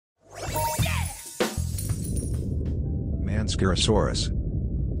Mandschurosaurus.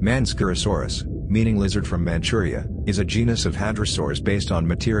 Mandschurosaurus, meaning lizard from Manchuria, is a genus of hadrosaurs based on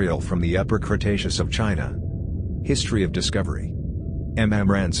material from the Upper Cretaceous of China. History of discovery. M.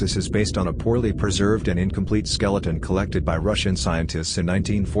 amrensis is based on a poorly preserved and incomplete skeleton collected by Russian scientists in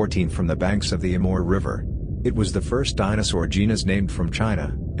 1914 from the banks of the Amur River. It was the first dinosaur genus named from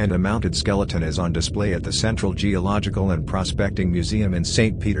China, and a mounted skeleton is on display at the Central Geological and Prospecting Museum in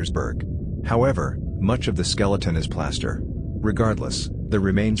St. Petersburg. However, much of the skeleton is plaster. Regardless, the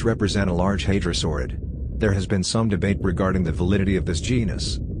remains represent a large hadrosaurid. There has been some debate regarding the validity of this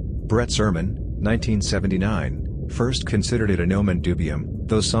genus. Brett Sherman, 1979, first considered it a nomen dubium,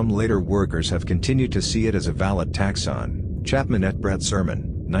 though some later workers have continued to see it as a valid taxon. Chapman et Brett Sherman,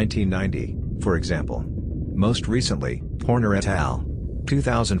 1990, for example. Most recently, Horner et al.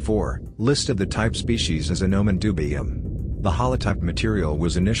 2004, listed the type species as a nomen dubium. The holotype material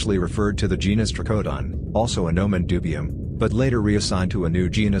was initially referred to the genus Trichodon, also a nomen dubium, but later reassigned to a new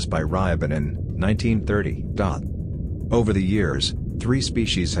genus by Ryabin in 1930. Over the years, 3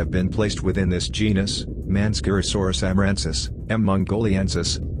 species have been placed within this genus: Mandschurosaurus amrensis, M.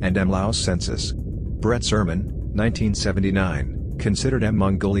 mongoliensis, and M. laosensis. Brett Sherman, 1979, considered M.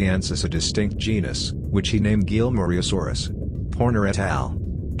 mongoliensis a distinct genus, which he named Guillemoriosaurus. Horner et al.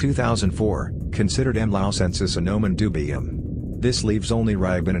 2004, considered M. laosensis a nomen dubium. This leaves only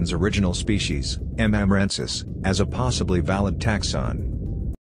Ryabin's original species, M. amrensis, as a possibly valid taxon.